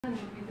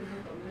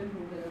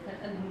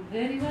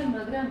Very well,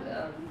 მაგრამ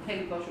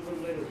მთელი ბავშვობა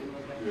ვერ ვიყო,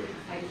 მაგრამ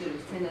აი ეს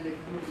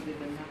სცენარები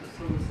მომდიოდა ნატოს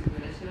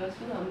მომსწრებაში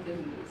შევასრულე, ამიტომ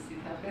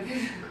სიტახები.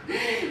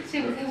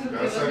 შემიძლია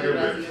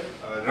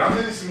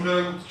რამდენი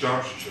სიმღერა გქონდა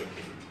ჯამში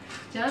შეხედეთ?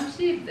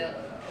 ჯამში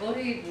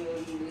ორი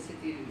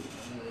ესეთი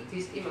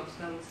დისკი მაქვს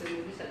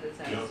გამოცემული, სადაც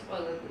არის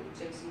ყველა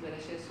ჩემი სიმღერა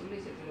შესული,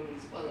 ისეთი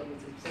რომელიც ყველა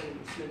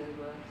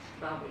მსმენელმა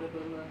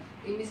მაყურებელმა.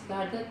 იმის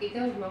გარდა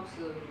კიდევ მაქვს,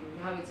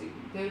 რა ვიცი,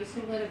 ბევრი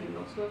სიმღერები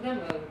მაქვს, მაგრამ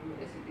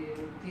ესეთი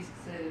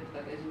დისკზე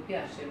ვთქვათ, ეს უკვე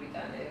არ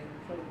შევიტანე,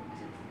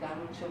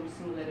 გამორჩეული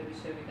სიმღერები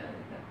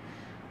შევიტანე და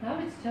რა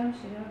ვიცი,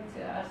 ჯამში, რა ვიცი,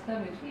 არც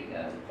დამეთვლი.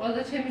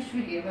 ყველა ჩემი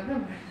შვილია,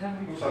 მაგრამ ვერ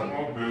დამეთვლი.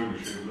 საკმაოდ ბევრი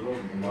შეიძლება,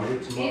 მაგრამ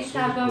ის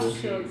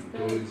საბავშვოც და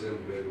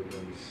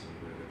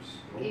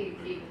კი,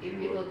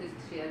 პირველ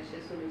დისკში არის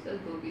შესული და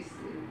გოგის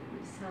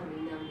სამი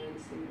ნამდვილი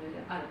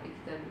სიმღერა, არა,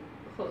 იქიდან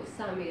ხო,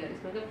 სამი არის,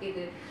 მაგრამ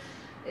კიდე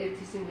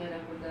ერთი სიმღერა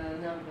და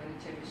ნამდვილი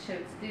ჩემი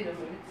შევწდი,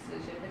 რომელიც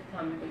შემდეგ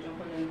თამიკო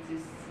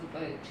ჯოხონელიძის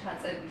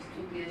ჩაწერილი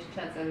სტუდიაში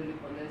ჩაწერილი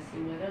ქონდა ეს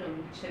სიმღერა,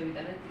 რომელიც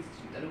შევიტანე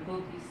დისკში, იმიტომ რომ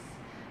გოგის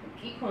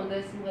კი ქონდა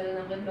ეს სიმღერა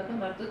ნამდვილი, მაგრამ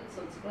მარტო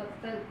ცოცხლად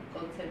და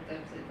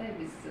კონცერტებზე და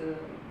იმის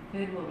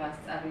ვერ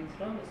მოვასწარით,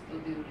 რომ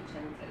სტუდიური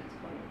ჩანაწერიც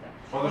ქონოდა.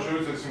 Სხვადასხვა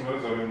ეს სიმღერა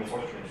ძალიან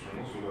მოყვარს ჩვენს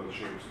ზურა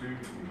დოიჯაშვილი,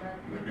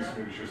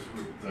 ნებისმიერი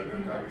შესრულებით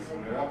ძალიან კარგი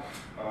სიმღერა.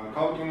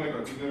 ქალბატონო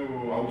ეკა კიდევ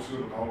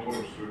აუცილებლად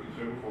ავტორებს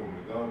ვეკითხები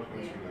ხოლმე და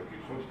თქვენს მინდა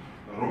გკითხოთ,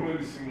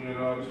 რომელი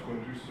სიმღერა არის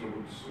თქვენთვის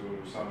როგორც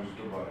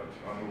სამიზიდრო ბარათი?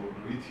 ანუ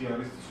რითი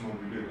არის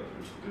ცნობილი ეკა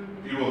თევზაძე?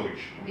 პირველ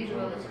რიგში,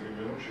 თუმცა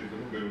გასაგებია რომ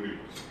შეიძლება ბევრი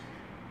იყოს.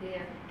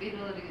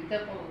 პირველ რიგში და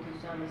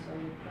ყოველთვის ამას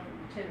ვამბობ,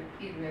 ჩემი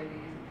პირველი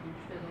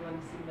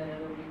მნიშვნელოვანი სიმღერა,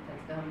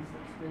 რომელთაც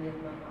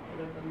დამსახურებელმა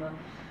მაყურებელმა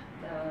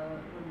და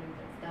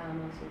რომელთაც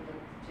დაამახსოვრდა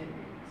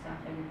ჩემი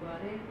სახელი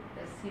გვარი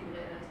და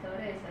სიმღერას და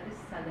ეს არის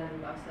სადარი,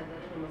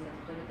 რომელსაც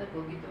ხვდება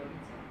გოგი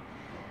დოლიძე.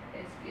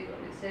 ეს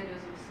პირველი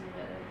სერიოზული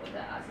სიმღერა იყო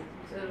და ასეთ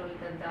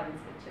მწერლიდან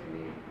დავიწყე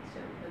ჩემი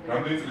შემოქმედება.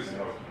 რამდენი წლის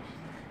დავხსნით?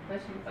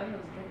 მაშინ პანო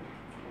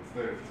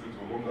 21 წლის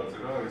მოგონდა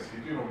დაწერა ეს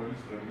ჰიტი, რომელიც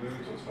დღემდე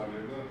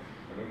ცოცხალია და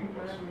ძალიან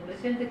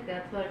მოყვარს. შემდეგ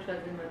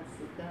დათვარჩვაზე მას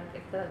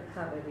გააკეთა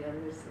ქავერი ამ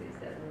ვერსიის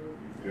და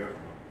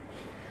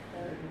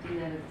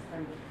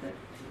დინარებთან ერთად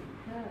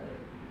და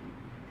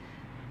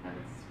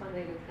არის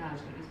სხვადასხვა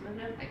გაჟღერეს,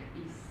 მაგრამ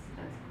ის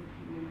რაც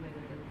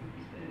მიმედა და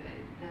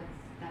რაც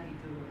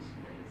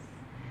დაიდროში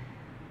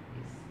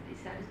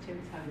ის არის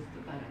ჩემი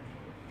თავისუფლ ბარათი.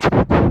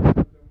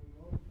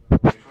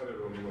 ხარ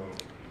რომ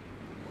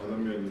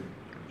ადამიანი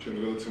ჩემ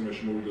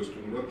გადაცემაში მოვიდა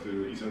სტუმრად,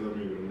 ის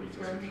ადამიანი რომელიც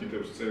ასეთ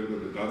ჰიტებს წერდა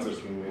და დაწერს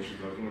მომავალში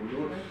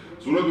გახსოვდება.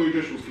 ზურა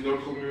დოიჯაშვილს კიდევ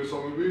ერთხელ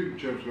მივესალმები,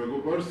 ჩემს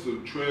მეგობარს,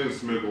 ჩვენს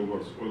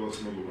მეგობარს, ყველას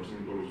მეგობარს,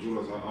 იმიტომ რომ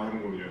ზურას არ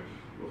მგონია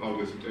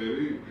ყავდეს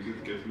მტერი,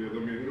 ისეთი კეთილი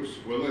ადამიანი რომ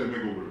ყველა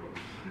ემეგობრება.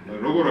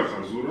 როგორ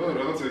ახარ ზურა,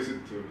 რაღაცა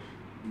ისეთ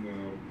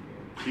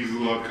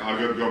ხიზლად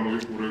კარგად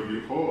გამოიყურები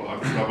ხო,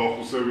 არც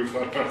დაბახუსები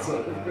ხარ არც.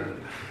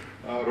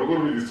 როგორ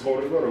მიდის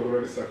ცხოვრება, როგორ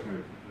არის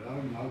საქმეები? რა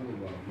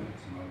მადლობა,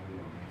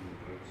 მადლობა.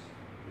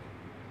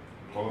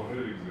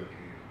 ყველაფერი რიგზე.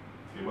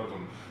 კი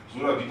ბატონო.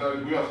 ზურა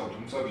გიტარით გვიახლა,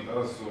 თუმცა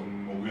გიტარას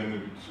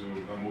მოგვიანებით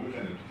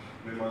გამოვიყენებთ.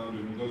 მე მანამდე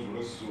მინდა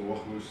ზურას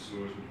უახლოეს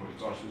ეს ვთქვათ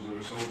წარსულზე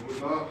ვესაუბრო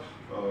და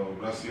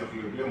რა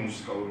სიახლეებია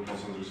მუსიკალური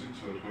თვალსაზრისით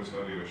თქვენს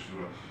კარიერაში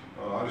ზურა.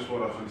 არის თუ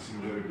არა ახალი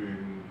სიმღერები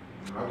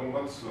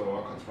რატომღაც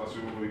აქაც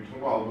პასიურად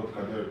იქნება, ალბათ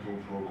გადაერთო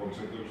უფრო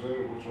კონცერტებზე,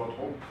 როგორც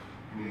ვთქვათ.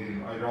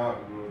 აი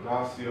რა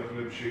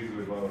სიახლეები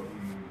შეიძლება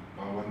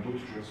ავანდოთ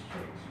ჩვენს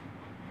ხელს?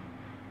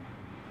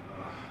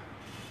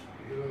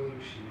 პირველ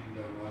რიგში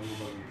მინდა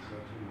მადლობა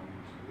გითხრათ, რომ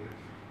მომწოდეთ.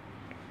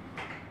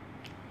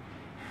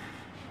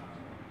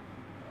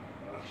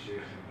 არ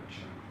შეეხება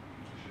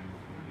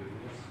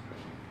შემოქმედებას.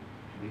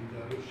 მინდა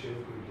რომ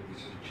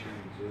შემოქმედების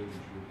ჩემი ძველი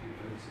ჯგუფი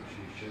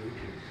პრინციპში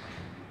შევიკრიბო.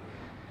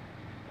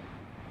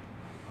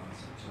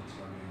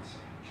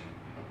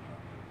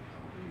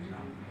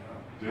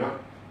 დიახ.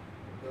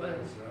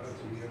 რაც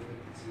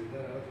უნივერსიტეტზე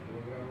და რაც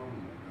პროგრამა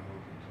უნდა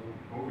გავაკეთო.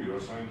 ო, რა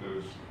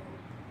საინტერესო.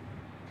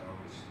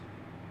 თავის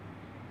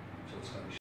ცოცხალი